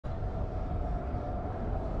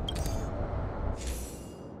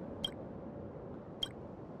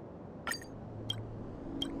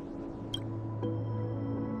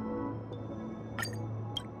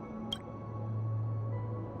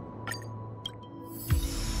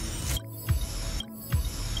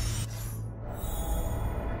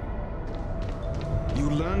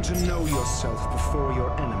Learn to know yourself before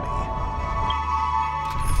your enemy.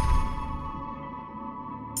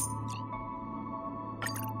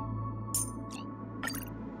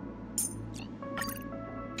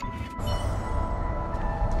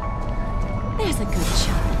 There's a good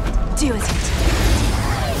child. Do as you're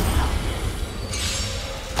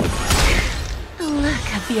told. Look,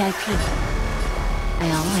 a VIP. I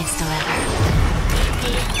always deliver.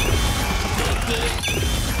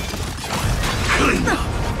 Clean up.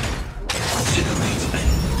 Simulate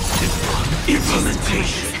and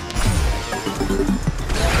implementation.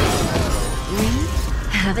 We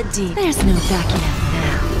have a deal. There's no backing out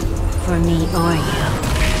now. For me or you.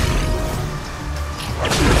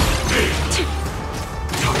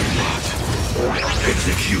 Target.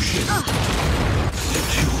 Execution.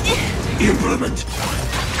 Implement.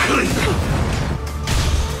 Clean up.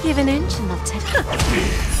 Give an inch and they'll take it.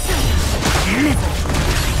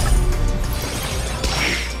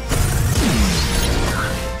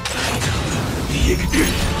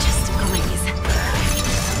 Just glaze.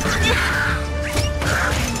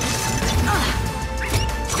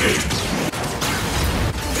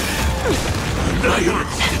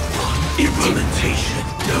 Annihilate. Implementation.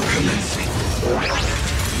 Now commencing.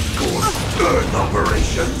 Earth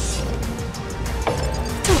operations.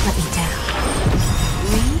 Don't let me down.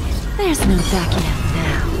 There's no backing out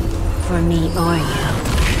now. For me or you.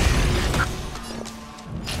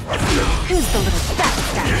 Who's the little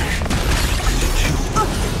bastard?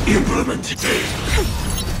 Implement.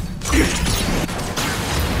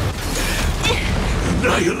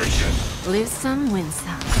 Annihilation. Lose some, win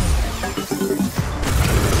some.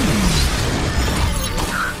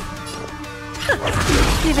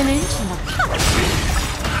 Give an inch and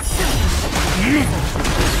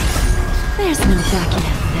there's no backing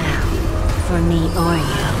out now. For me or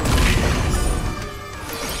you.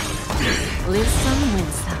 Lose some, win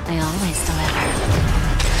some. I always deliver.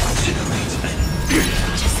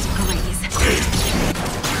 Just glaze.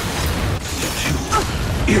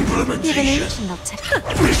 Implementation. Give an inch and they'll take it.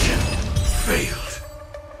 Mission failed.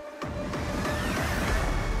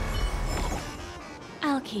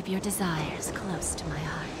 I'll keep your desires close to my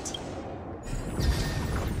heart.